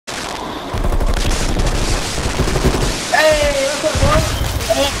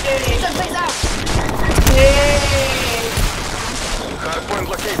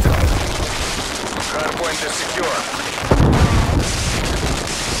Hardpoint is secure.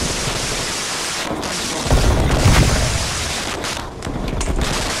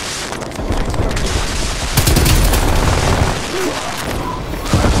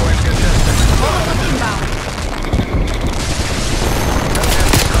 Hardpoint contested.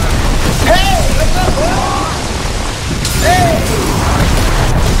 Hey! What's up, bro? Hey!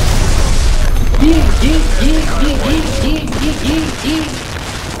 Yeah.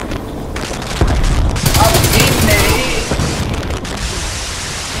 I was getting that head.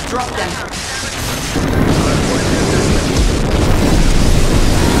 Drop them.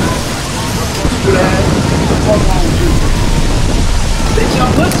 Yeah. What's wrong with you? Bitch,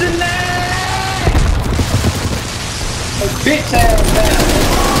 I'm pushing that! A bitch ass man.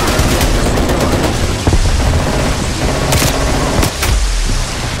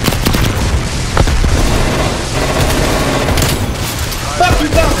 Fuck you,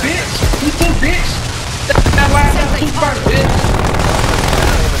 dumb bitch! You too, bitch! That line up too first, bitch!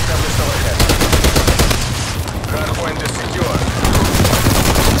 Hardpoint is secure.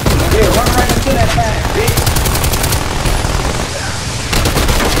 Yeah, run right into that fast, bitch!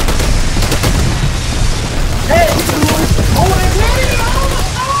 Hey, you doing? Oh, my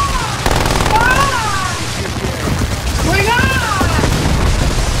God! Swing on!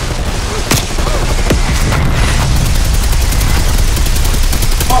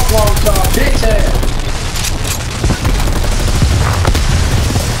 Fuck wrong with y'all, bitch ass!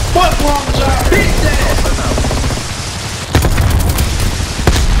 Fuck wrong with y'all, bitch ass!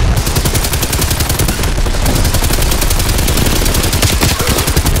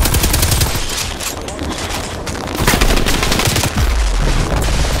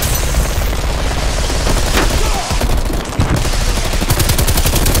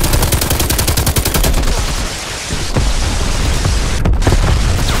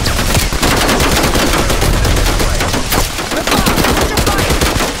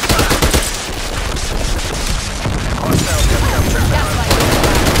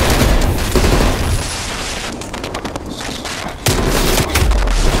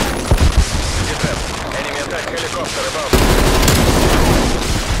 Helicopter above.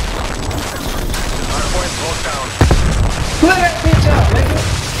 Hardpoint locked down. Clear that bitch out, nigga!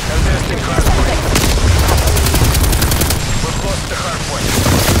 Contesting hardpoint. We've lost the hardpoint.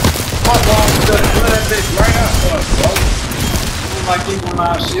 Fuck wrong with that? Clear that bitch right out, bro. I don't like people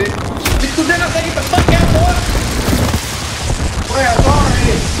my shit. Bitch, you didn't say get the fuck out, boy! Where I'm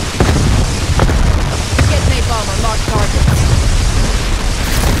already. Get napalm on marked targets.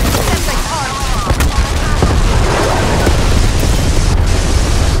 Sensei hard.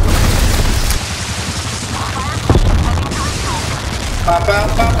 Pop out,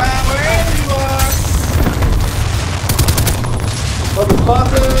 wherever you are!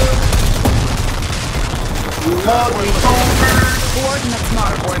 Motherfucker! You motherfucker! Coordinates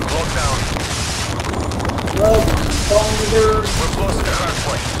marked. Hardpoint locked down. Motherfucker! We've lost the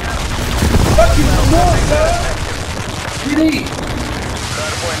hardpoint. Fuck you, some more, bro! PD!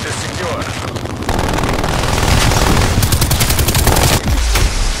 Hardpoint is secure.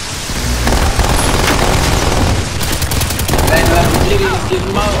 Ain't like the GD is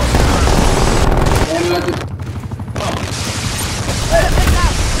getting more. Ain't like the... Hey.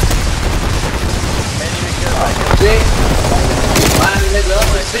 Enemy kill. Shit. Line the nigga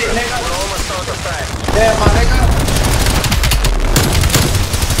up and shit, nigga. We're almost out of time. Yeah, my nigga.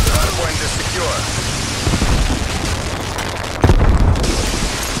 Hardpoint is secure.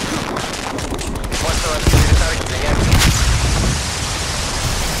 Hostile activity targeting active.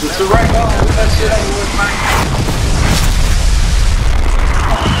 It's a right on. That shit ain't worth my...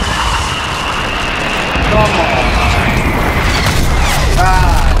 Come on.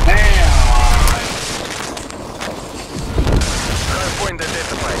 God damn. Hardpoint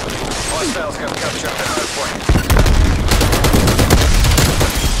identified. Hostiles have captured the hardpoint.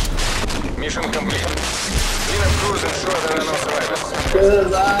 Mission complete. Clean up crews and ensure there are no survivors.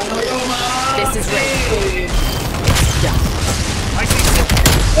 Cause I know your mom. This is ready. Yeah.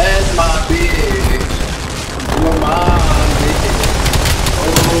 That's my bitch. Your mom, bitch.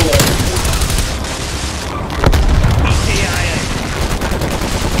 Oh.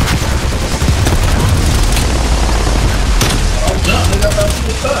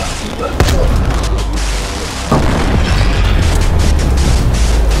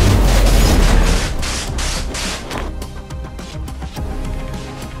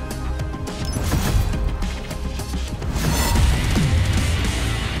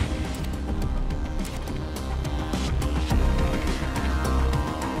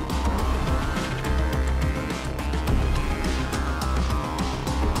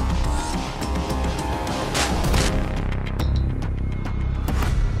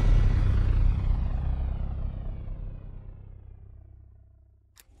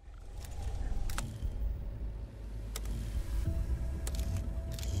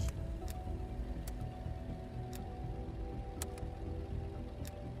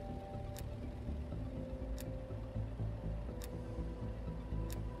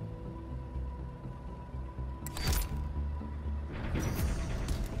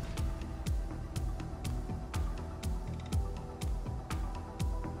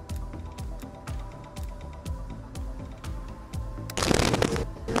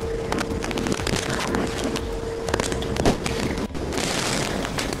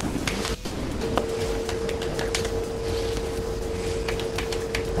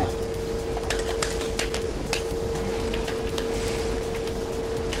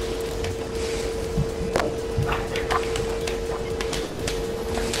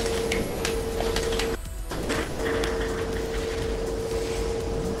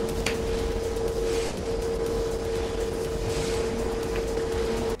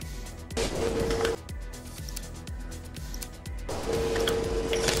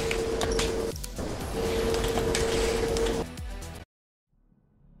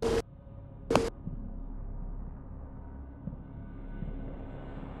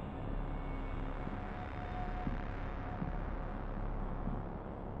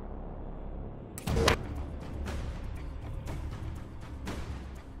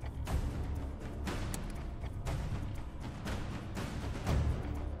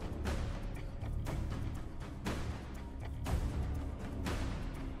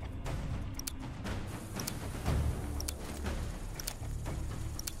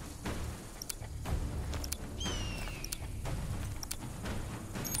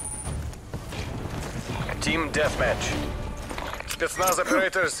 Team deathmatch. Spetsnaz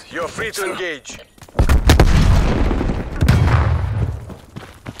operators, you're free to engage.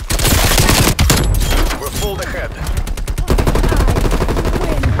 We're full ahead.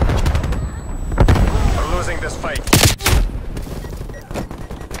 We're losing this fight.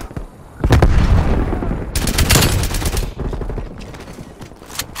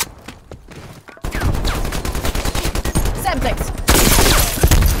 Semtex.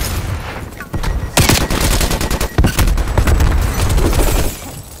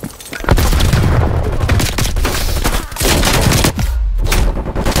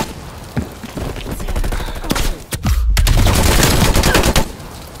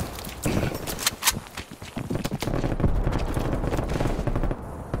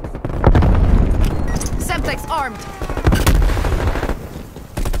 Semtex armed.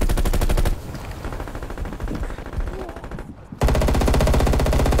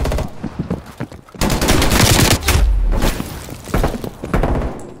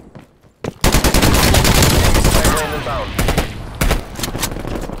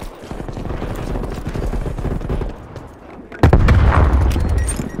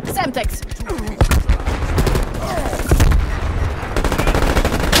 Semtex.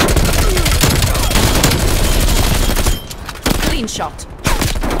 Clean shot.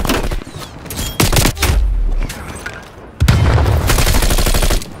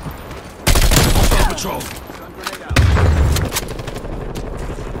 Patrol.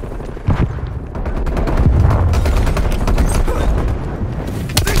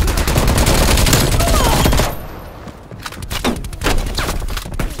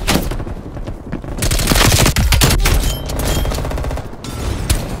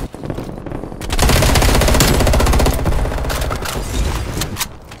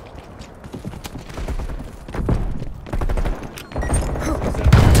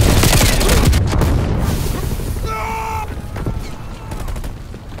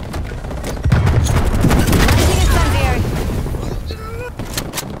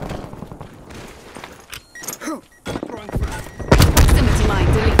 Proximity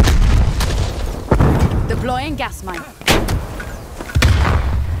mine delete. Deploying gas mine.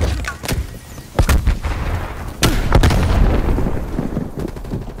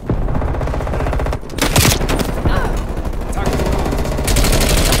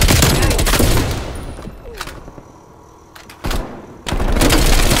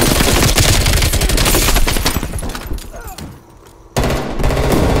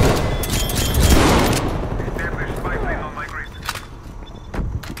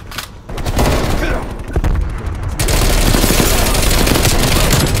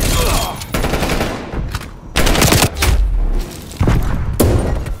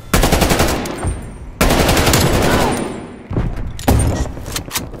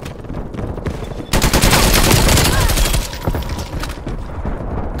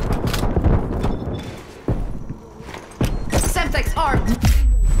 Semtex armed.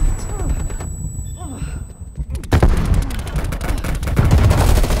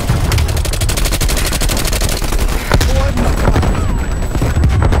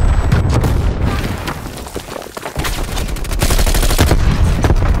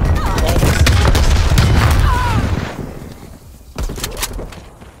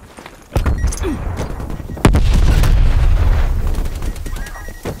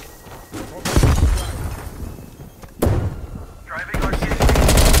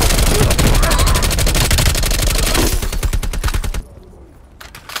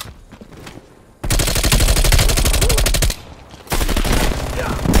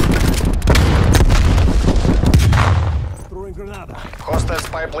 Hostile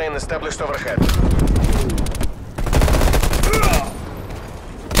spy plane established overhead.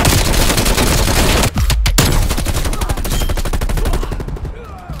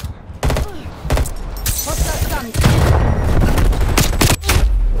 Hostile coming.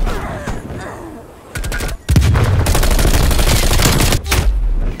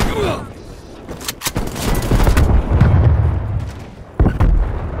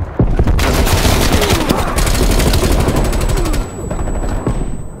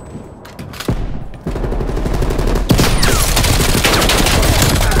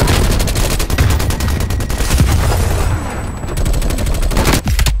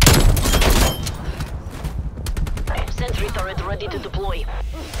 Sentry turret ready to deploy.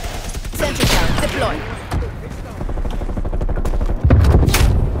 Sentry turret deploy.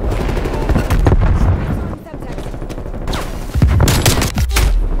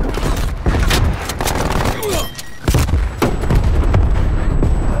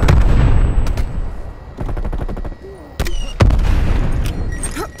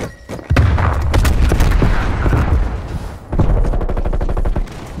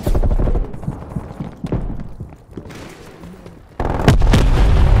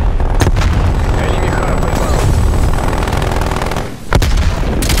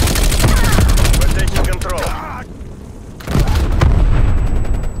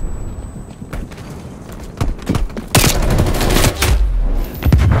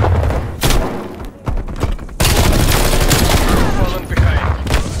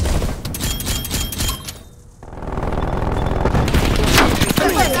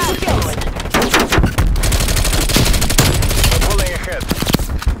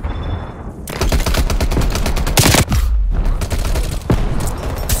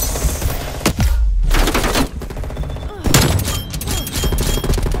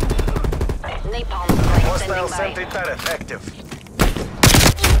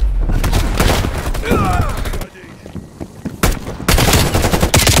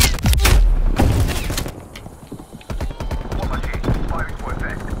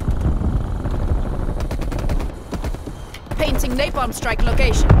 Napalm strike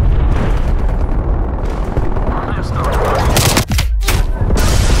location.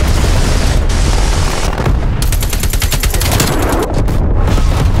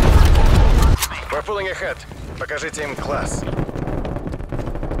 We're pulling ahead. Покажите им класс.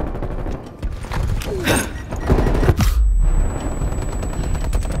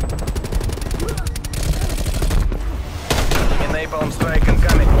 Napalm strike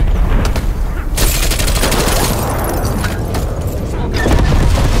incoming.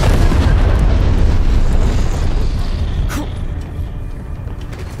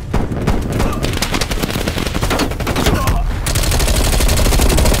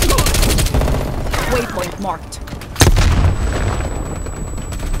 Waypoint marked.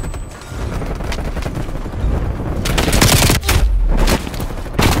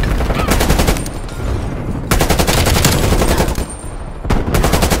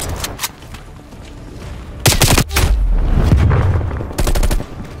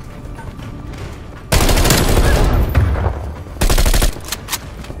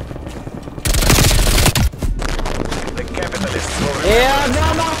 The capitalists will Yeah,